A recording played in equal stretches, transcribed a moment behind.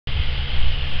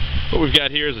What we've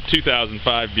got here is a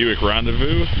 2005 Buick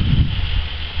Rendezvous.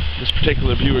 This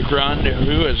particular Buick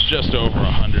Rendezvous has just over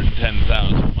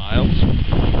 110,000 miles.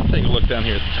 Take a look down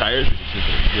here at the tires. We can see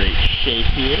they're in great shape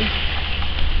here.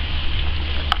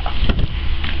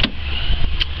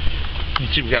 You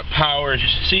can see we've got power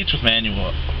seats with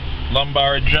manual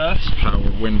lumbar adjust,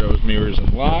 power windows, mirrors,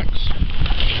 and locks.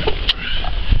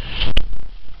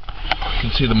 You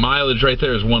can see the mileage right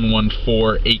there is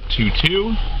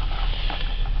 114,822.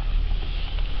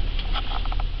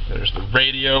 There's the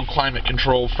radio, climate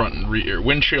control, front and rear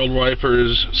windshield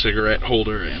wipers, cigarette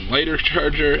holder and lighter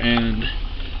charger, and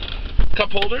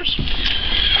cup holders.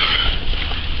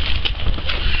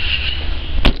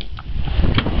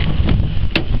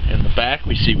 In the back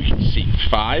we can seat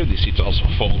 5. These seats also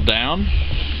fold down.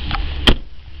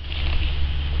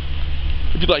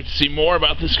 If you'd like to see more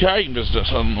about this car, you can visit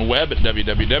us on the web at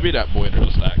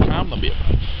www.boyderless.com. There'll be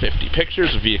about 50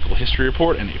 pictures, a vehicle history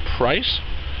report, and a price.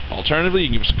 Alternatively, you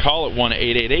can give us a call at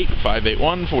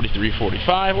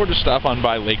 1-888-581-4345 or just stop on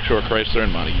by Lakeshore Chrysler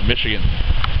in Montague, Michigan.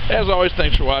 As always,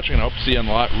 thanks for watching, and I hope to see you on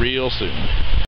the lot real soon.